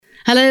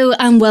Hello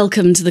and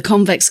welcome to the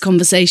Convex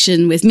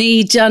Conversation with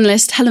me,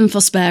 journalist Helen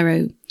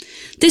Fospero.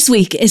 This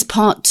week is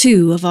part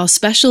 2 of our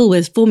special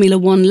with Formula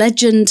One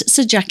legend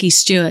Sir Jackie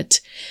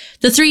Stewart.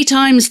 The 3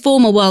 times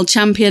former world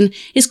champion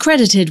is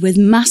credited with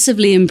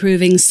massively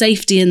improving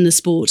safety in the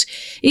sport,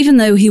 even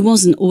though he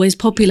wasn't always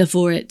popular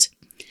for it.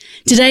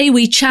 Today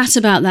we chat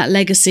about that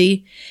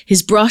legacy,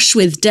 his brush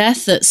with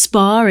death at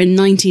Spa in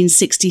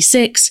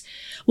 1966,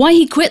 why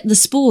he quit the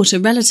sport a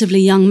relatively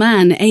young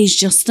man,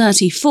 aged just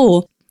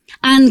 34,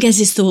 and get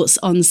his thoughts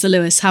on Sir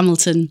Lewis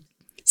Hamilton.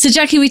 So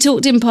Jackie, we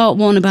talked in part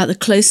 1 about the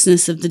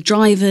closeness of the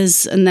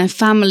drivers and their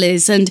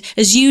families and,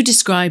 as you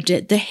described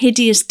it, the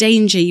hideous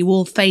danger you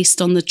all faced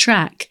on the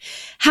track.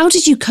 How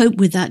did you cope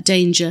with that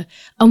danger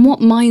and what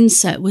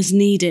mindset was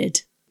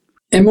needed?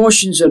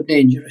 Emotions are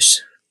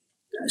dangerous.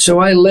 So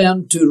I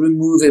learned to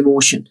remove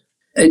emotion.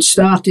 It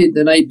started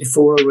the night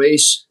before a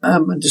race.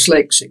 I'm a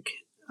dyslexic.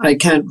 I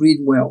can't read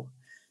well.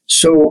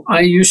 So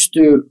I used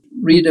to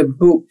read a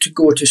book to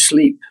go to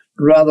sleep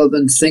rather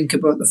than think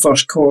about the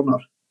first corner.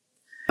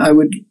 I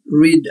would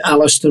read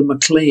Alistair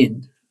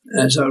MacLean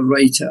as a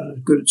writer, a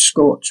good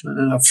Scotsman,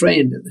 and a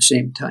friend at the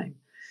same time.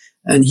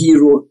 And he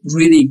wrote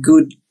really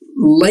good,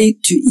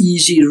 light to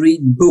easy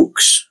read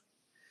books.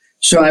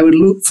 So I would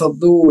look for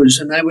those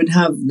and I would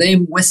have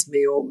them with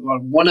me, or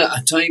one at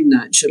a time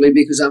naturally,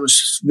 because I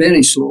was a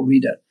very slow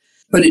reader.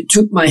 But it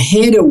took my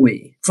head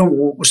away from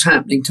what was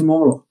happening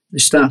tomorrow, the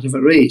start of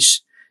a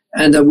race.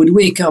 And I would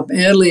wake up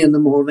early in the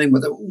morning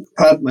with,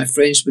 pardon my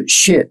French, but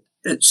shit,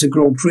 it's a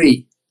Grand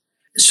Prix.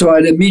 So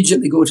I'd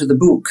immediately go to the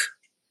book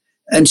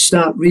and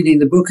start reading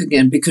the book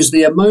again, because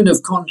the amount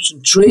of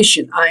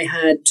concentration I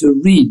had to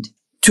read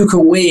took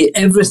away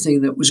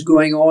everything that was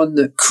going on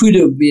that could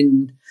have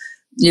been,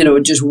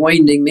 just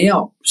winding me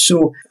up.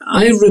 So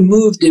I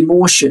removed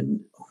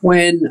emotion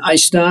when I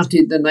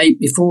started the night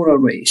before a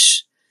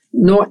race,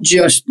 not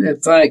just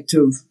the fact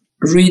of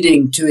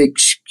reading to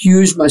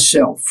excuse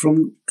myself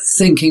from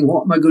thinking,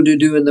 what am I going to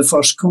do in the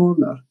first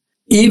corner?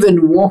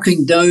 Even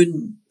walking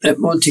down at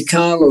Monte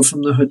Carlo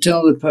from the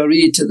Hotel de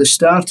Paris to the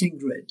starting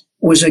grid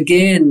was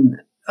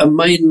again a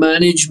mind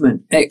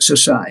management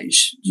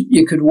exercise.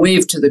 You could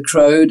wave to the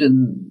crowd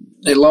and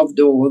they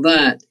loved all of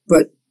that,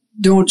 but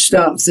don't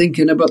start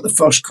thinking about the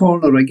first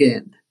corner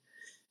again.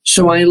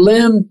 So I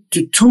learned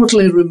to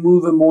totally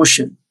remove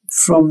emotion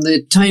from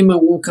the time I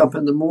woke up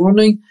in the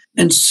morning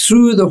and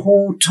through the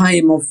whole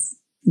time of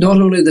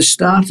not only the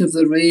start of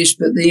the race,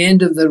 but the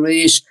end of the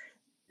race.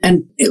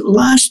 And it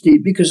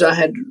lasted because I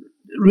had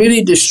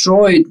really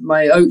destroyed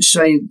my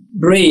outside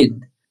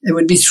brain. It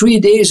would be 3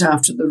 days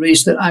after the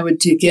race that I would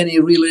take any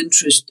real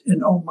interest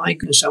in, oh my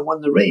goodness, I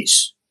won the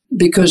race.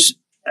 Because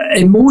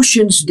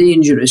emotion's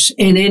dangerous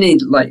in any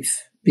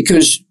life.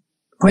 Because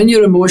when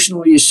you're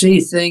emotional, you say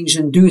things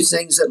and do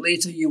things that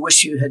later you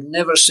wish you had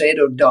never said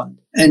or done.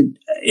 And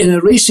in a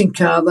racing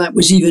car, that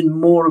was even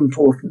more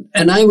important.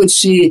 And I would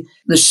say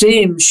the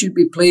same should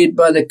be played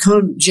by the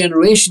current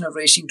generation of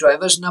racing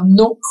drivers. And I'm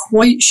not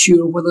quite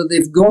sure whether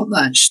they've got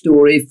that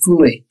story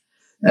fully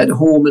at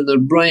home in their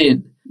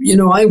brain.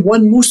 I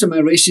won most of my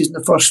races in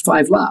the first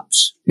 5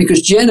 laps.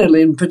 Because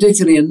generally, and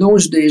particularly in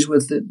those days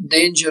with the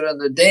danger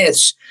and the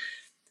deaths,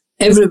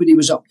 everybody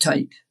was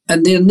uptight.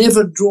 And they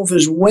never drove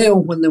as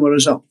well when they were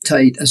as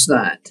uptight as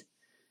that,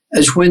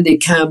 as when they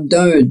calmed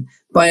down.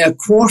 By a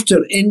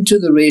quarter into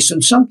the race,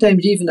 and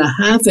sometimes even a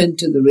half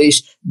into the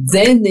race,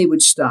 then they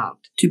would start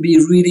to be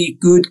really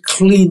good,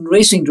 clean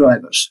racing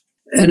drivers.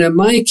 And in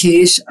my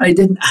case, I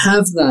didn't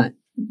have that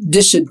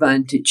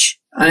disadvantage.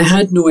 I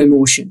had no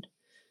emotion.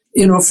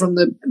 From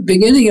the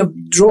beginning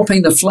of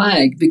dropping the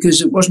flag,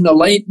 because it wasn't a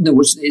light in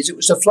those days, it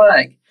was a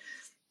flag.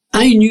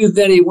 I knew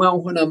very well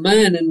when a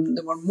man, and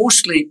they were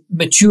mostly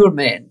mature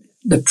men,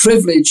 the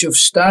privilege of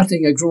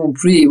starting a Grand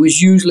Prix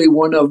was usually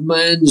one of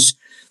man's,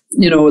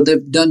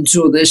 they've done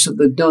so this or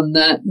they've done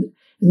that. And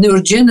they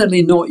were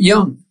generally not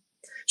young.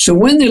 So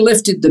when they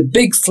lifted the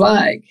big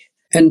flag,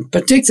 and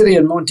particularly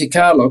in Monte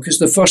Carlo, because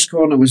the first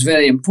corner was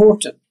very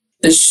important,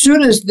 as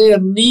soon as their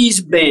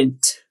knees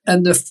bent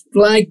and the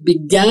flag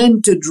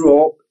began to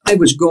drop, I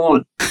was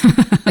gone.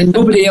 And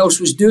nobody else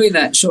was doing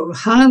that. So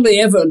hardly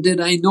ever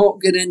did I not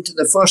get into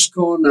the first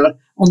corner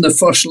on the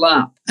first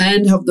lap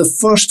and have the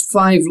first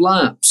 5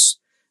 laps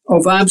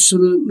of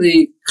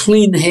absolutely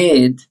clean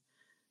head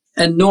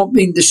and not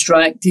being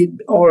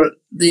distracted, or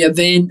the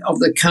event of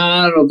the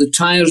car or the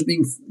tyres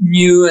being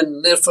new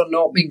and therefore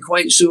not being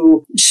quite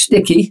so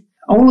sticky.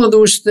 All of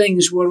those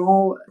things were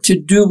all to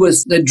do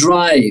with the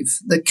drive,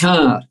 the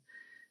car,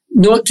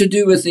 not to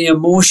do with the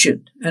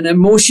emotion. And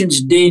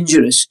emotion's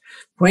dangerous.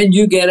 When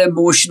you get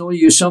emotional,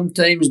 you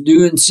sometimes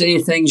do and say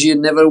things you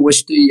never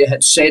wished you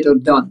had said or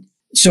done.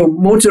 So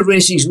motor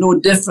racing is no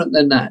different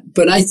than that.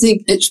 But I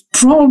think it's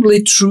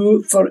probably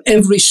true for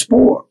every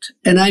sport.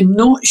 And I'm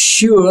not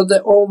sure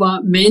that all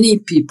that many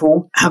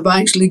people have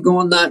actually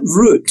gone that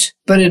route.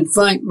 But in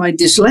fact, my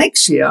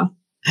dyslexia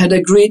had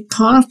a great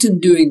part in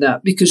doing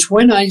that, because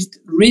when I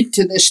read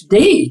to this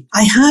day,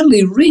 I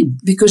hardly read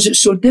because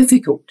it's so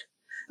difficult.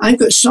 I've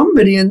got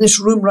somebody in this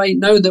room right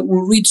now that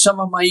will read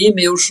some of my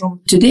emails from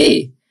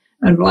today.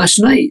 and last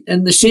night.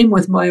 And the same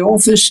with my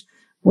office.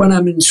 When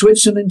I'm in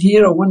Switzerland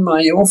here or when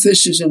my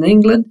office is in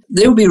England,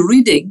 they'll be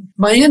reading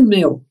my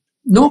email,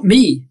 not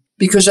me,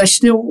 because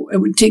it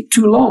would take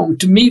too long.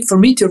 For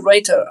me to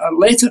write a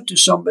letter to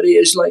somebody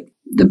is like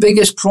the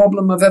biggest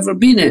problem I've ever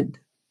been in.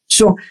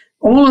 So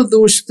all of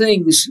those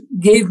things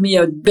gave me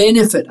a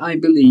benefit, I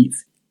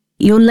believe.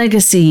 Your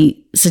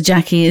legacy, Sir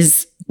Jackie,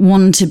 is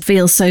one to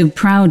feel so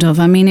proud of.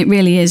 I mean, it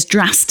really is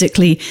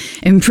drastically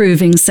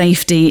improving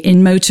safety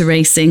in motor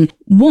racing.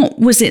 What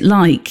was it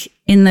like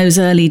in those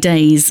early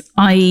days?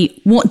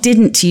 I.e., what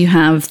didn't you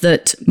have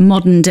that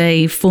modern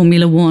day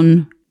Formula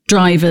One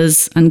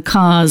drivers and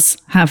cars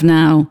have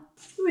now?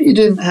 You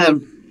didn't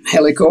have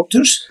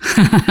helicopters.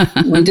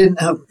 We didn't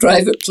have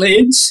private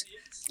planes.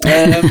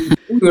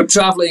 We were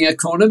travelling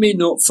economy,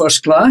 not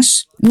first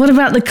class. What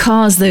about the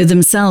cars, though,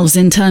 themselves,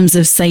 in terms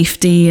of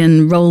safety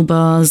and roll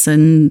bars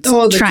and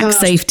track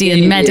safety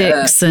and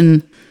medics?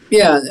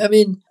 Yeah, I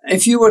mean,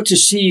 if you were to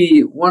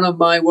see one of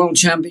my World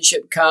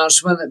Championship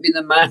cars, whether it be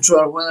the Matra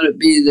or whether it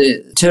be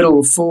the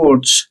Tyrrell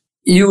Fords,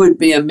 you would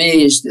be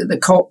amazed at the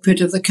cockpit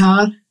of the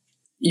car.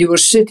 You were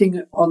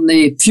sitting on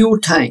the fuel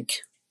tank,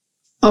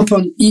 up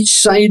on each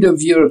side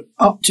of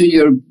up to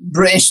your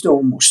breast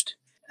almost.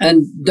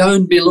 And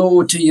down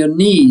below to your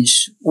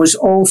knees was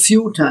all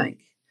fuel tank,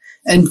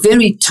 and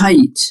very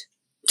tight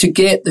to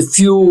get the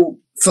fuel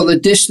for the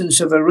distance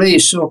of a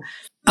race. So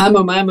I'm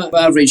a man of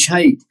average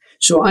height,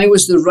 so I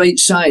was the right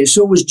size.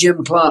 So was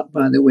Jim Clark,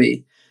 by the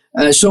way.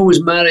 So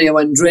was Mario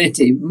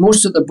Andretti.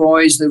 Most of the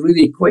boys, the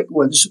really quick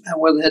ones,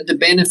 had the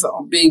benefit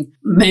of being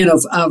men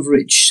of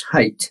average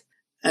height.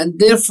 And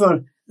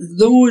therefore,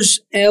 those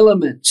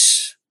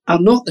elements are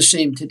not the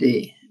same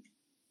today.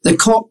 The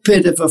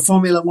cockpit of a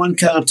Formula One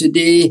car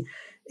today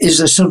is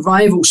a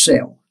survival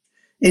cell.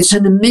 It's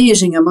an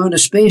amazing amount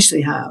of space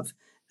they have.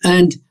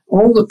 And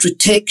all the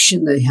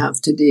protection they have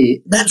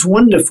today, that's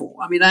wonderful.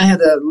 I mean, I had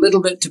a little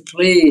bit to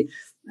play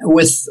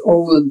with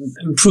all the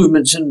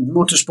improvements in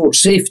motorsport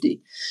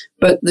safety.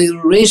 But the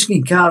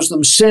racing cars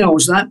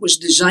themselves, that was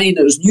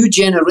designers, new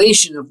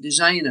generation of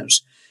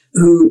designers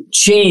who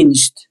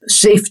changed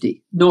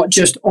safety, not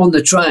just on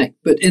the track,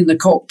 but in the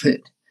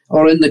cockpit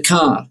or in the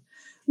car.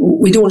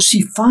 We don't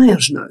see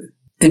fires now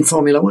in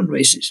Formula One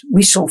races.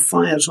 We saw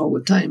fires all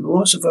the time.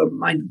 Lots of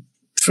my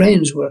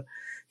friends were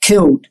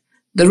killed.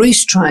 The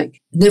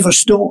racetrack never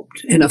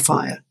stopped in a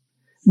fire.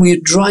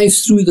 We'd drive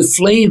through the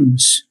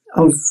flames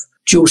of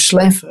Joe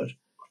Sleffer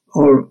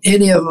or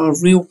any of our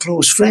real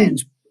close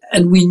friends.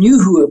 And we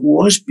knew who it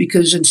was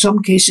because in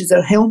some cases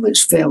their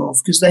helmets fell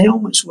off because the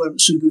helmets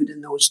weren't so good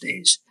in those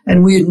days.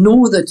 And we'd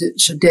know that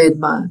it's a dead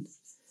man.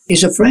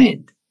 He's a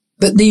friend.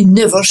 But they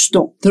never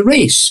stopped the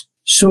race.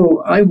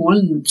 So I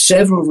won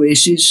several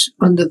races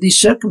under these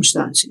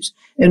circumstances.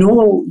 And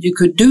all you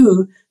could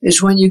do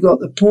is when you got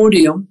the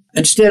podium,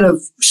 instead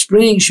of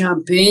spraying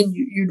champagne,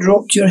 you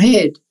dropped your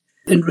head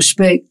in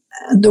respect.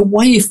 And the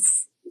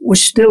wife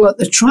was still at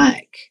the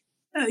track,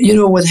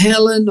 with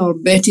Helen or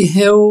Betty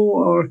Hill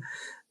or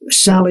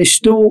Sally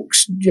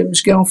Stokes,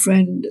 Jim's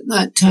girlfriend at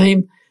that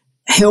time,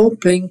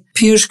 helping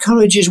Piers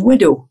Courage's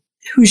widow,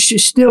 who's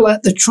still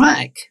at the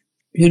track,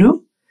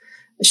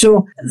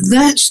 So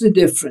that's the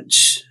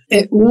difference.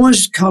 It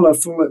was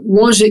colourful, it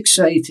was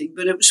exciting,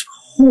 but it was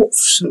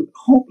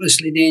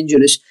hopelessly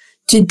dangerous.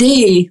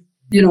 Today,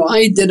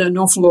 I did an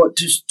awful lot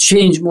to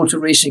change motor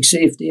racing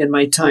safety in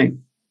my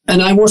time,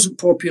 and I wasn't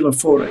popular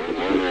for it.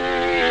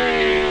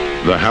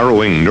 The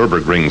harrowing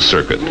Nürburgring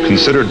circuit,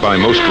 considered by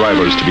most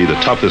drivers to be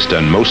the toughest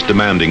and most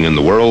demanding in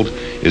the world,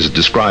 is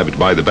described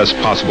by the best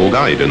possible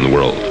guide in the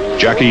world,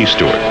 Jackie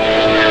Stewart.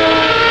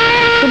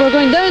 So we're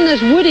going down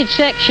this wooded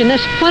section,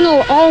 this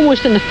funnel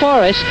almost in the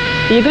forest.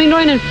 You're going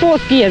around in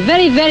fourth gear,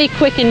 very, very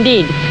quick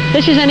indeed.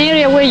 This is an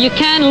area where you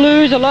can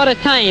lose a lot of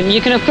time. You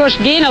can, of course,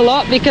 gain a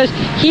lot because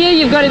here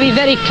you've got to be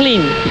very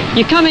clean.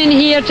 You come in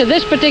here to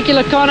this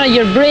particular corner,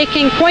 you're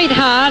braking quite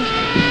hard.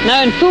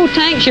 Now, in full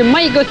tanks, you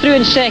might go through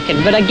in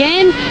second. But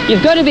again,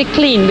 you've got to be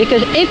clean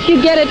because if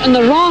you get it on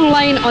the wrong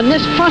line on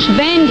this first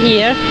bend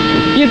here,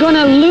 you're going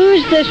to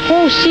lose this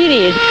whole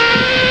series.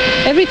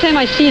 Every time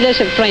I see this,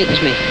 it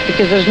frightens me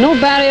because there's no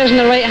barriers on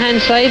the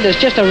right-hand side. There's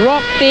just a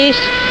rock face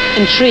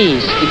and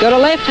trees. You've got a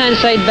left-hand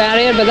side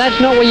barrier, but that's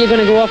not where you're going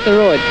to go off the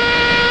road.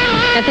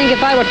 I think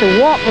if I were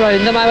to walk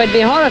round them, I would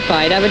be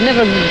horrified. I would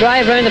never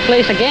drive around the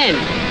place again.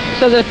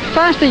 So the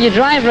faster you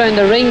drive around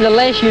the ring, the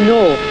less you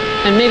know.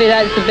 And maybe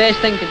that's the best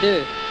thing to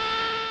do.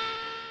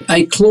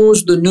 I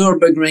closed the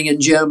Nürburgring in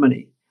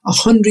Germany.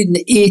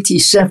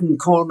 187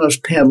 corners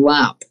per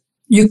lap.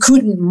 You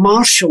couldn't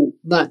marshal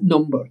that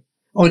number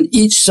on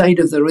each side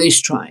of the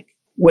racetrack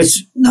with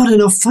not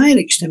enough fire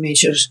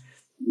extinguishers.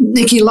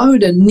 Nicky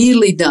Lauda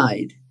nearly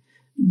died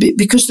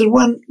because there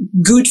weren't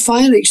good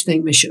fire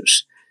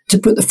extinguishers to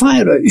put the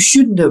fire out. He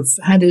shouldn't have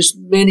had as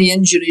many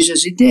injuries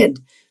as he did.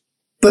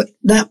 But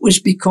that was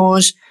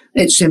because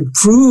it's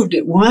improved.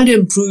 It had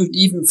improved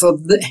even for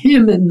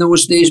him in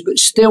those days, but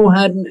still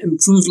hadn't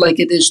improved like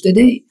it is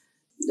today.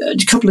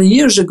 A couple of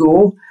years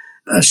ago,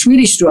 a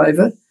Swedish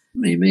driver,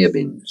 he may have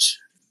been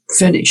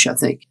Finnish, I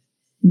think,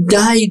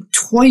 died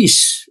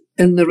twice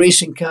in the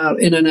racing car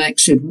in an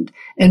accident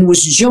and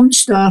was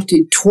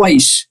jump-started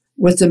twice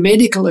with the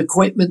medical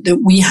equipment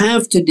that we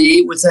have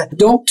today, with a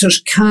doctor's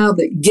car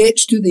that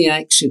gets to the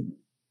accident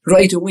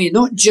right away,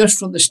 not just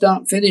from the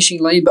start-finishing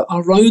line, but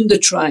around the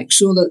track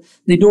so that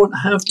they don't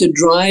have to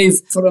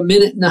drive for a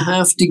minute and a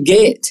half to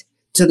get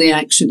to the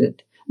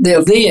accident.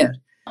 They're there.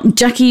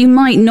 Jackie, you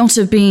might not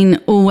have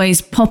been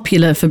always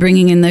popular for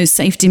bringing in those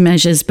safety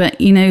measures, but,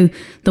 you know,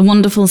 the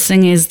wonderful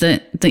thing is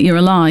that you're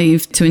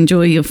alive to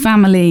enjoy your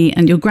family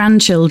and your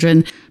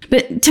grandchildren.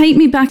 But take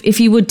me back, if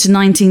you would, to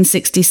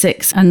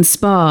 1966 and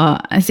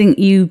Spa. I think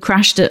you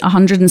crashed at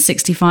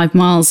 165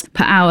 miles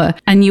per hour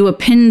and you were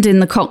pinned in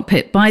the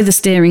cockpit by the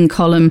steering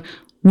column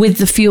with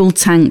the fuel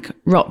tank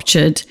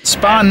ruptured.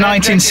 Spa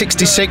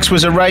 1966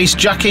 was a race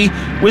Jackie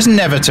was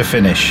never to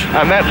finish.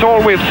 And that's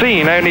all we've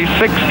seen. Only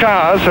 6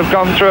 cars have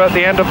gone through at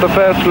the end of the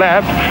first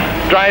lap.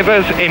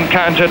 Drivers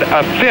encountered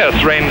a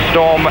fierce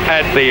rainstorm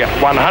at the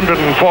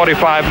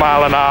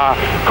 145-mile-an-hour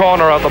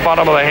corner at the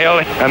bottom of the hill,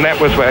 and that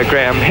was where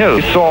Graham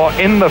Hill saw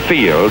in the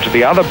field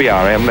the other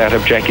BRM, that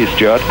of Jackie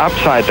Stewart,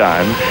 upside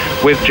down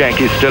with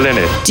Jackie still in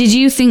it. Did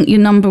you think your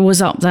number was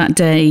up that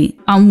day?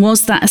 And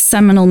was that a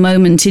seminal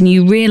moment in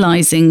you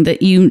realising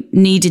that you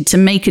needed to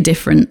make a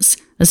difference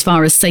as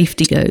far as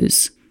safety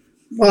goes?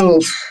 Well,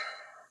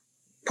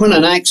 when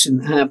an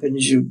accident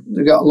happens, you've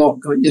got a lot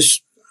going.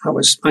 I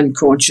was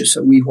unconscious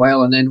a wee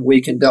while and then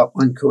wakened up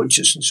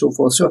unconscious and so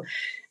forth. So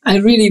I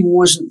really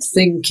wasn't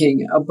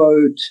thinking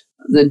about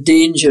the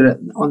danger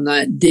on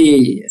that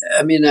day.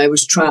 I mean, I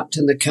was trapped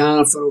in the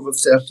car for over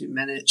 30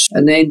 minutes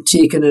and then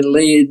taken and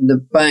laid in the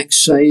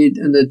backside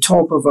in the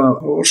top of a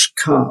horse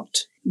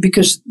cart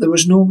because there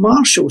was no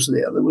marshals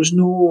there. There was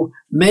no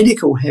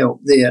medical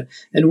help there.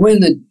 And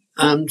when the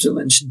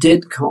ambulance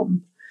did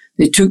come,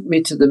 they took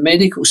me to the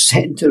medical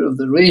centre of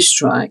the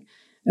racetrack.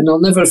 And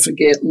I'll never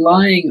forget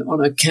lying on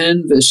a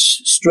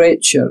canvas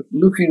stretcher,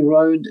 looking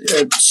round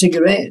at a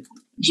cigarette,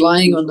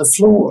 lying on the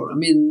floor. I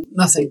mean,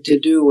 nothing to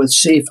do with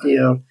safety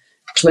or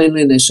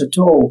cleanliness at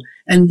all.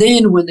 And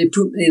then when they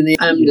put me in the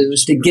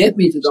ambulance to get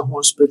me to the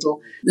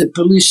hospital, the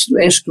police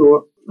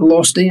escort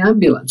lost the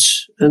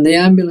ambulance, and the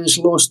ambulance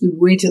lost the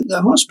way to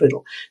the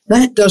hospital.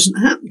 That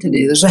doesn't happen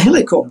today. There's a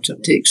helicopter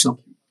that takes them.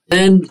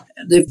 And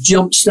they've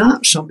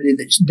jump-started somebody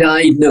that's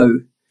died now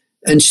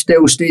and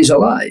still stays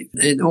alive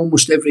in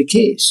almost every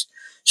case.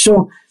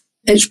 So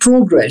it's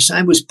progress.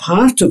 I was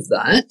part of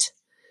that.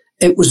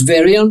 It was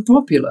very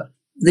unpopular.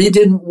 They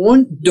didn't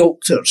want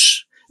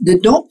doctors. The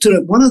doctor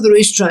at one of the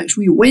racetracks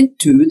we went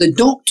to, the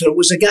doctor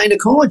was a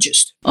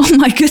gynecologist. Oh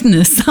my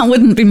goodness, that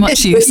wouldn't be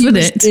much use, would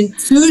it? He was an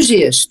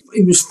enthusiast.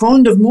 He was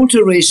fond of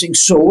motor racing,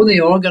 so the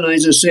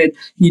organizer said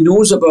he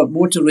knows about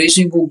motor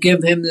racing, we'll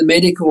give him the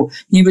medical.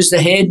 He was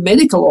the head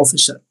medical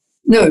officer.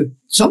 Now,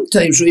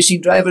 sometimes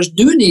racing drivers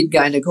do need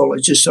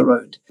gynecologists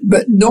around,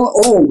 but not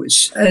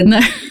always. And,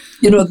 no.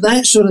 You know,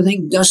 that sort of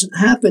thing doesn't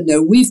happen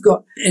now. We've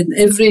got, in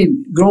every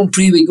Grand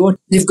Prix we go,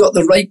 they've got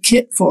the right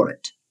kit for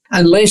it.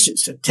 Unless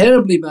it's a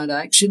terribly bad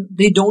accident,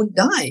 they don't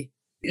die.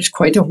 It's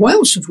quite a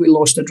while since we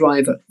lost a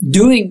driver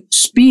doing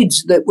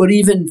speeds that were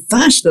even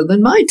faster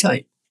than my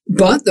time.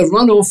 But the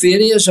runoff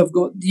areas have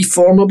got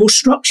deformable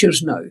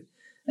structures now.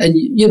 And,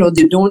 you know,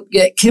 they don't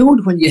get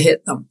killed when you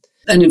hit them.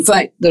 And in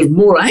fact, there's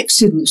more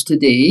accidents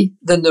today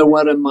than there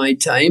were in my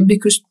time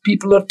because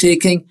people are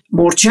taking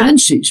more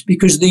chances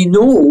because they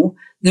know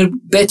they're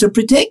better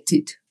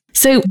protected.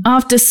 So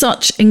after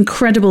such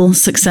incredible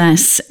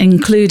success,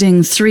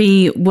 including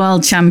 3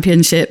 world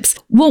championships,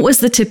 what was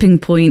the tipping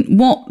point?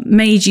 What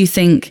made you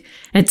think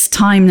it's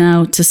time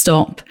now to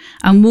stop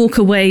and walk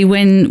away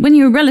when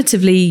you're a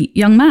relatively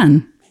young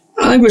man?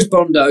 I was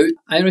burned out.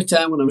 I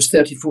retired when I was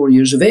 34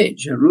 years of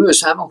age.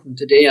 Lewis Hamilton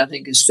today, I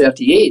think, is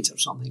 38 or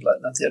something like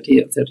that,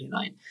 38 or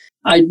 39.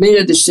 I'd made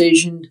a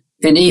decision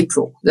in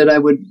April that I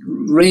would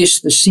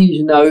race the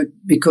season out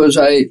because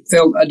I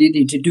felt I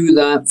needed to do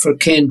that for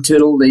Ken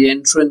Tyrrell, the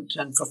entrant,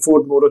 and for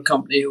Ford Motor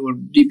Company, who were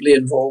deeply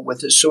involved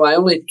with it. So I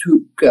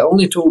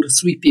only told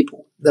 3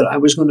 people that I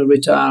was going to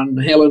retire,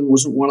 and Helen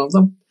wasn't one of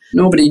them.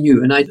 Nobody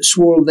knew, and I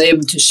swore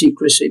them to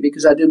secrecy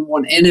because I didn't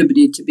want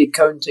anybody to be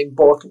counting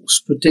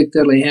bottles,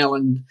 particularly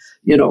Helen,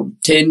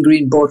 10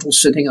 green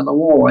bottles sitting on the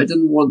wall. I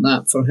didn't want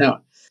that for her.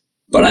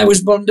 But I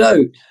was burned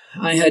out.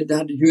 I had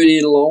a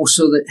neonatal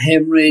ulcer that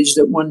hemorrhaged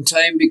at one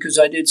time because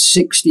I did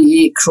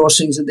 68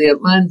 crossings of the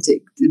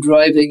Atlantic,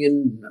 driving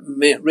in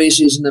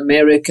races in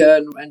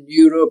America and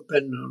Europe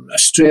and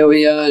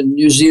Australia and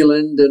New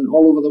Zealand and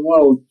all over the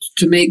world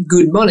to make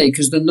good money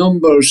because the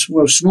numbers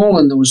were small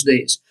in those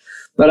days.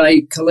 But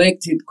I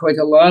collected quite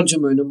a large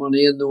amount of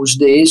money in those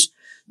days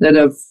that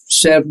have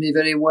served me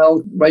very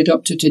well right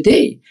up to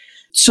today.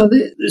 So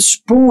the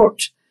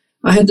sport,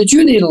 I had the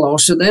neonatal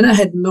ulcer, then I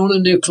had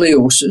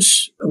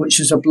mononucleosis, which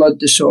is a blood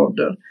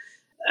disorder,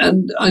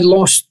 and I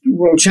lost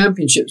world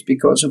championships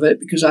because of it,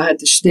 because I had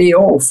to stay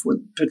off,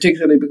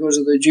 particularly because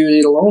of the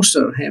neonatal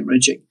ulcer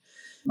hemorrhaging.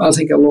 I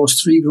think I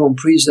lost 3 Grand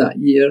Prix that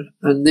year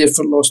and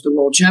therefore lost the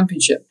world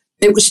championship.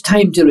 It was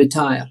time to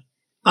retire.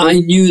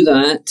 I knew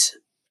that.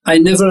 I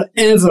never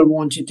ever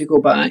wanted to go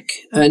back.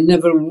 I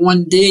never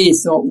one day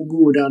thought, oh,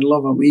 good, I'd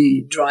love a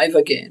wee drive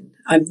again.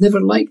 I've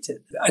never liked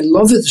it. I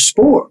love the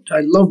sport.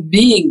 I love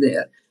being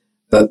there.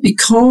 But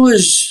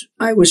because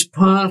I was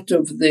part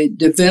of the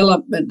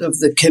development of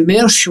the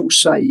commercial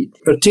side,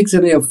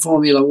 particularly of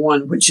Formula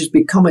One, which has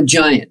become a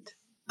giant,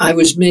 I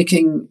was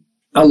making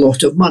a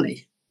lot of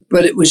money.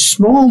 But it was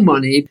small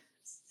money.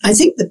 I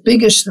think the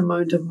biggest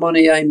amount of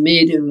money I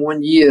made in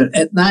 1 year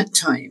at that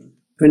time,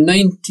 in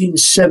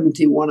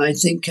 1971, I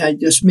think I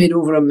just made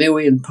over £1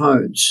 million.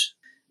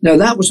 Now,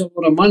 that was a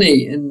lot of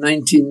money in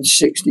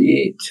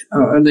 1968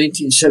 or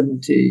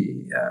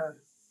 1970.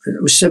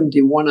 It was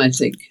 71, I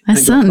think. It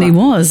certainly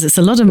was. It's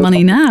a lot of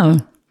money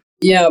now.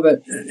 Yeah,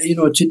 but,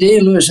 today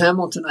Lewis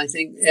Hamilton, I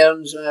think,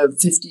 earns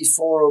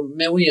 £54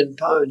 million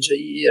a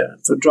year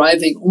for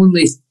driving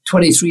only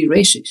 23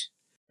 races.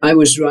 I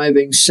was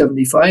driving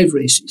 75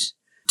 races.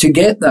 To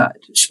get that,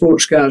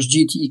 sports cars,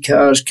 GT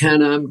cars,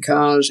 Can-Am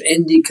cars,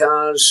 Indy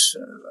cars,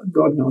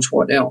 God knows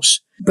what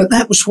else. But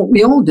that was what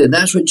we all did.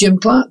 That's what Jim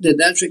Clark did.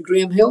 That's what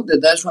Graham Hill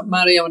did. That's what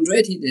Mario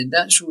Andretti did.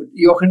 That's what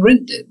Jochen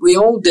Rindt did. We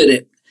all did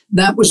it.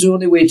 That was the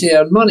only way to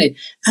earn money.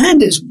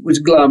 And it was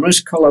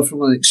glamorous,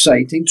 colourful and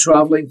exciting,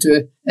 travelling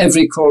to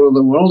every corner of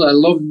the world. I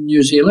loved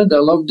New Zealand. I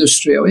loved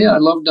Australia. I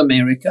loved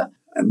America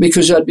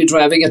because I'd be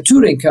driving a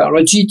touring car,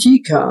 a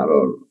GT car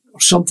or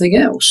something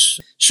else.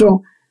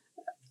 So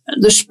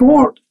the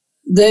sport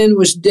then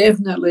was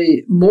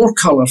definitely more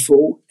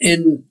colourful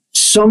in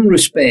some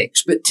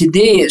respects, but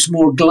today it's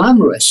more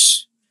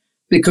glamorous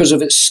because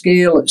of its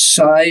scale, its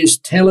size.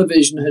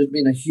 Television has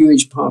been a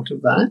huge part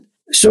of that.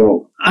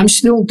 So I'm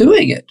still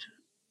doing it.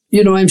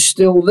 I'm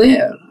still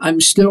there.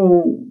 I'm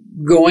still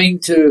going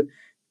to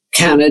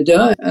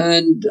Canada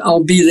and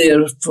I'll be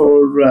there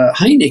for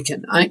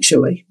Heineken,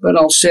 actually, but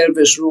I'll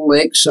service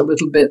Rolex a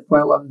little bit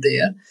while I'm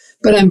there.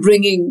 But I'm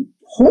bringing,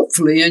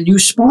 hopefully, a new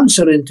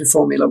sponsor into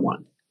Formula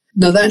One.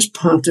 Now, that's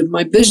part of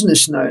my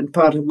business now and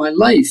part of my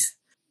life.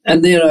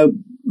 And they're a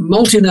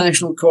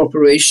multinational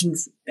corporation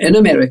in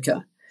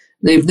America.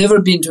 They've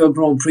never been to a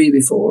Grand Prix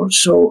before,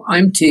 so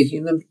I'm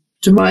taking them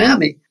to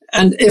Miami.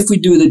 And if we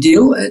do the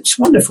deal, it's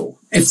wonderful.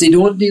 If they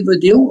don't do the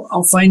deal,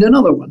 I'll find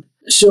another one.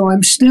 So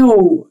I'm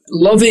still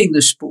loving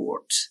the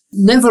sport,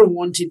 never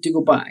wanted to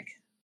go back.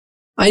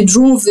 I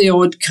drove the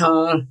odd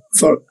car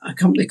for a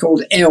company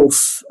called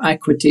Elf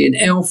Aquitaine.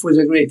 Elf was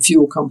a great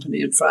fuel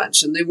company in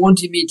France, and they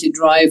wanted me to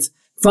drive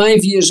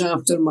 5 years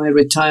after my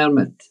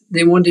retirement.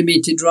 They wanted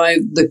me to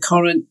drive the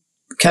current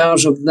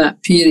cars of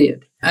that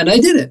period. And I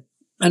did it.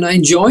 And I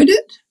enjoyed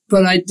it,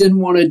 but I didn't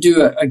want to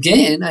do it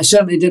again. I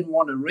certainly didn't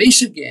want to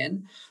race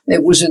again.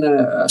 It was in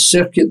a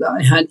circuit that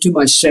I had to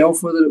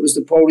myself, whether it was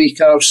the Paul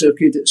Ricard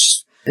circuit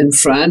in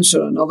France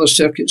or another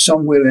circuit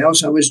somewhere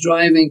else. I was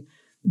driving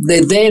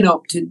the then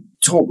up to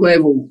top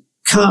level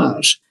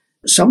cars.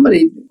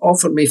 Somebody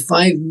offered me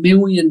 £5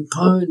 million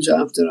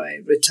after I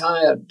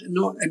retired.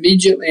 Not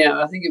immediately,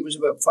 I think it was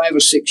about 5 or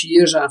 6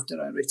 years after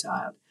I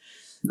retired.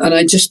 And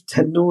I just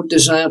had no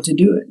desire to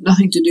do it.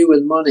 Nothing to do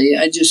with money.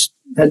 I just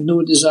had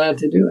no desire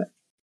to do it.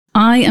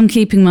 I am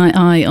keeping my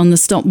eye on the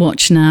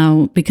stopwatch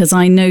now because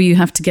I know you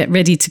have to get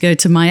ready to go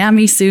to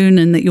Miami soon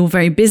and that you're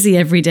very busy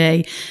every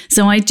day.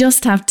 So I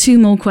just have 2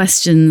 more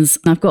questions.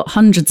 I've got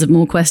hundreds of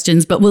more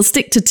questions, but we'll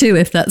stick to 2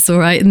 if that's all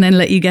right and then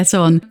let you get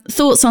on.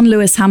 Thoughts on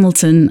Lewis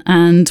Hamilton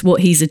and what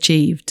he's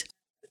achieved?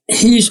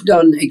 He's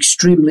done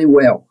extremely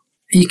well.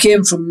 He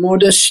came from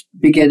modest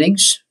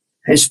beginnings.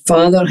 His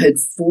father had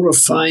 4 or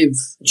 5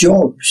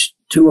 jobs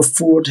to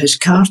afford his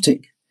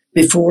karting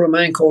before a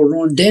man called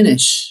Ron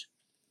Dennis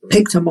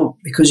picked him up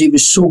because he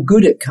was so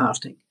good at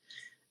karting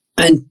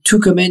and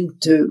took him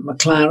into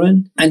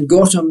McLaren and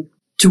got him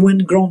to win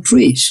Grand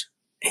Prix.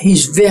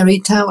 He's very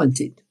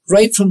talented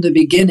right from the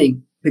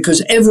beginning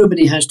because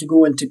everybody has to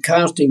go into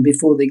karting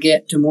before they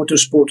get to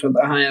motorsport at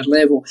the higher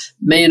level,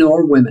 men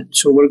or women.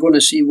 So we're going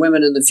to see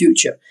women in the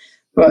future.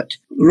 But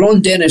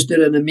Ron Dennis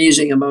did an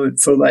amazing amount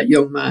for that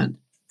young man.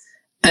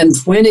 And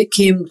when it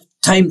came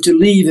time to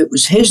leave, it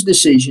was his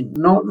decision,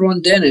 not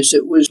Ron Dennis.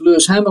 It was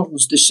Lewis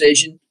Hamilton's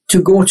decision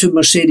to go to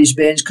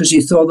Mercedes-Benz because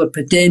he saw the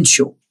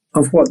potential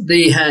of what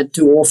they had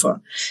to offer.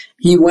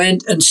 He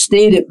went and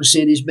stayed at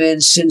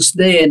Mercedes-Benz since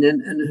then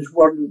and has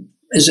won,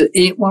 is it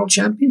 8 world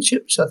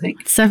championships, I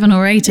think? 7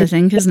 or 8, I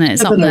think, isn't it?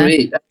 It's 7 up there. or 8,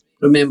 I don't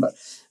remember.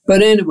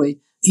 But anyway,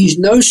 he's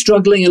now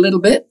struggling a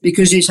little bit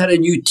because he's had a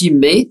new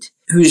teammate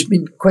who's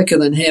been quicker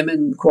than him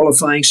in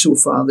qualifying so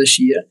far this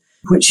year,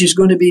 which is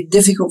going to be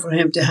difficult for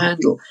him to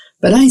handle.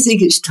 But I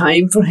think it's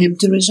time for him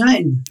to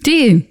resign. Do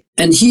you?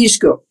 And he's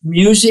got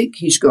music,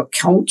 he's got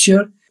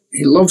culture,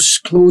 he loves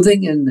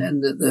clothing, and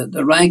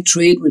the rag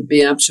trade would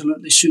be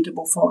absolutely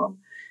suitable for him.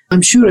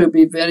 I'm sure he'll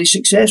be very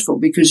successful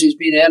because he's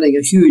been earning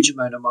a huge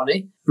amount of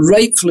money,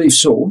 rightfully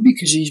so,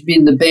 because he's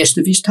been the best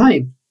of his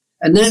time.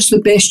 And that's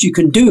the best you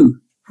can do.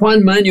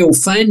 Juan Manuel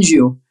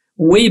Fangio,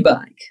 way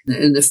back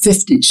in the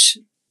 50s,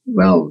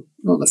 well,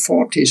 not the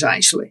 40s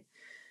actually,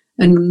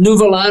 and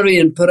Nuvolari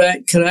and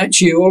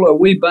Caracciola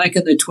way back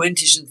in the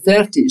 20s and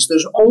 30s,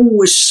 there's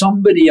always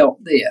somebody up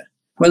there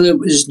whether it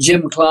was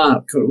Jim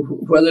Clark or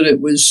whether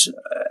it was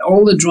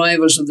all the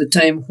drivers of the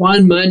time.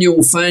 Juan Manuel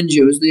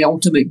Fangio is the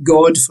ultimate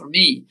god for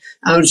me,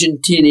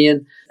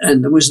 Argentinian,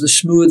 and was the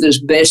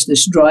smoothest,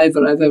 bestest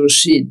driver I've ever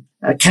seen.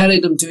 I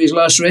carried him to his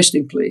last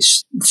resting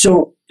place.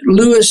 So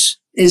Lewis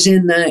is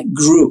in that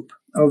group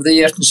of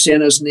the Ayrton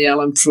Sennas and the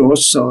Alan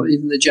Prosts, or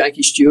even the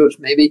Jackie Stewarts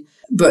maybe,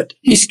 but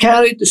he's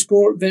carried the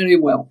sport very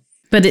well.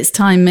 But it's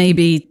time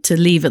maybe to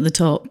leave at the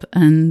top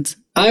and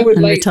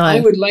retire.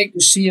 I would like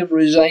to see him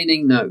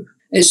resigning now.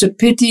 It's a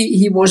pity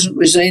he wasn't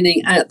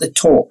resigning at the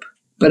top,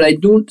 but I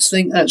don't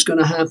think that's going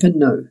to happen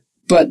now.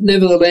 But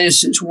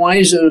nevertheless, it's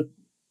wiser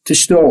to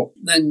stop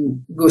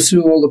than go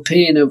through all the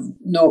pain of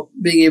not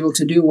being able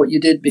to do what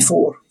you did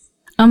before.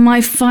 And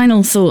my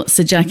final thought,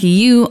 Sir Jackie,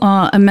 you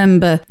are a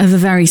member of a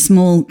very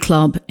small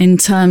club in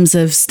terms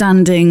of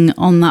standing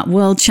on that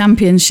World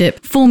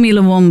Championship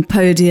Formula One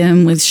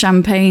podium with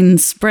champagne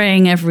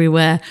spraying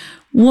everywhere.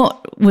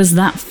 What was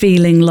that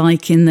feeling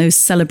like in those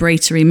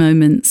celebratory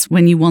moments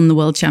when you won the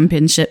World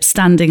Championship,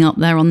 standing up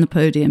there on the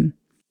podium?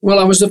 Well,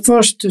 I was the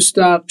first to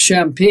start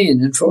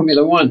champagne in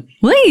Formula One.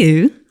 Were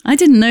you? I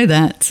didn't know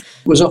that.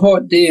 It was a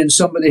hot day and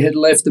somebody had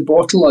left the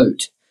bottle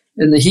out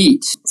in the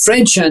heat.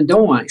 Fred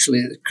Chandon,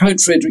 actually,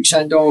 Count Frederick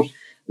Chandon,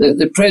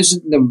 the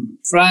president of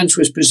France,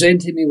 was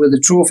presenting me with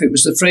a trophy. It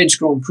was the French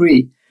Grand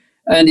Prix.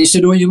 And he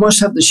said, you must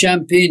have the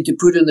champagne to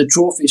put in the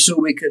trophy so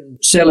we can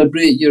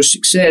celebrate your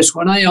success.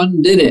 When I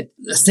undid it,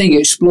 the thing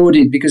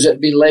exploded because it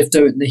had been left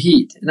out in the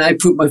heat. And I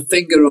put my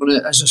finger on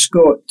it as a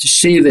Scot to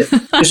save it.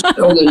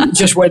 It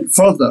just went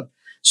further.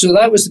 So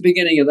that was the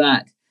beginning of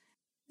that.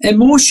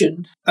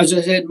 Emotion, as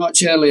I said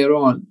much earlier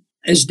on,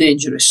 is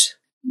dangerous,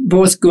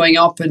 both going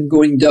up and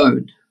going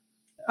down.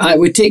 It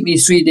would take me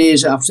 3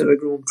 days after a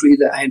Grand Prix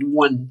that I had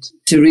won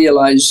to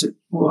realise that,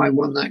 I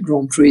won that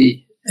Grand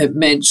Prix. It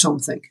meant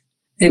something.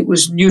 It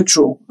was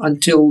neutral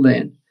until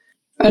then.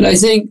 And I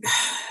think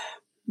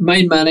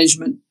mind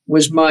management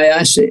was my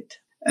asset.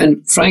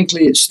 And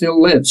frankly, it still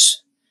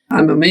lives.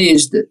 I'm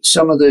amazed that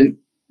some of the,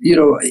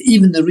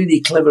 even the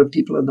really clever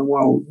people in the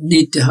world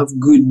need to have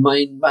good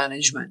mind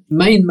management.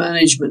 Mind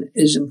management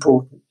is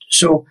important.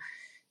 So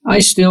I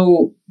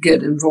still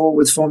get involved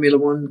with Formula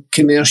One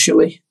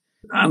commercially.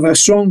 I have a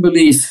strong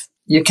belief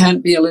you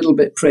can't be a little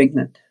bit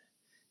pregnant.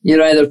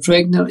 You're either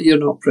pregnant or you're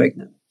not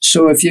pregnant.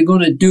 So if you're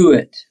going to do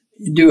it,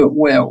 do it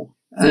well.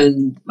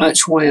 And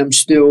that's why I'm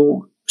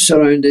still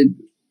surrounded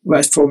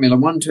with Formula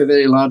One to a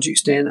very large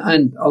extent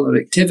and other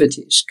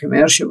activities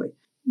commercially.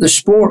 The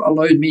sport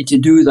allowed me to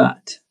do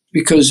that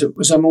because it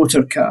was a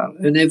motor car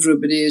and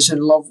everybody is in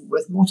love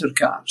with motor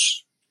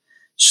cars.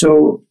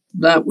 So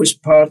that was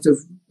part of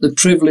the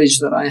privilege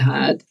that I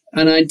had.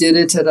 And I did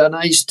it at a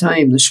nice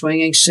time, the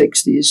swinging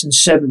 60s and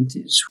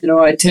 70s.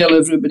 I tell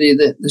everybody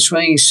that the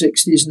swinging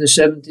 60s and the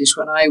 70s,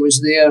 when I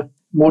was there,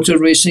 motor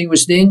racing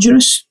was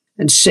dangerous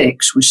and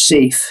sex was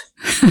safe.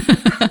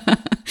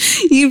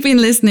 You've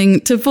been listening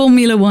to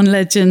Formula One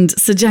legend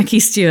Sir Jackie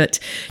Stewart,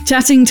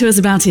 chatting to us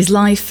about his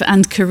life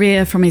and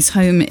career from his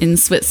home in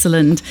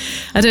Switzerland.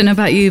 I don't know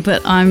about you,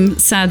 but I'm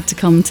sad to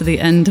come to the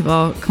end of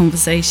our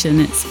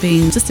conversation. It's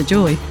been just a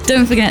joy.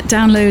 Don't forget,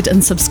 download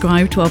and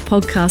subscribe to our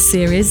podcast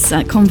series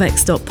at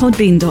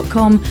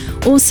convex.podbean.com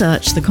or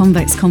search The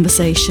Convex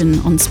Conversation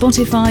on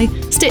Spotify,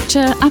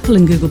 Stitcher, Apple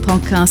and Google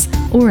Podcasts,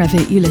 or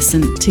wherever you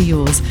listen to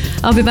yours.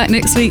 I'll be back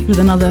next week with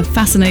another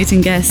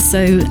fascinating guest,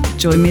 so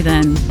join me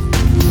then.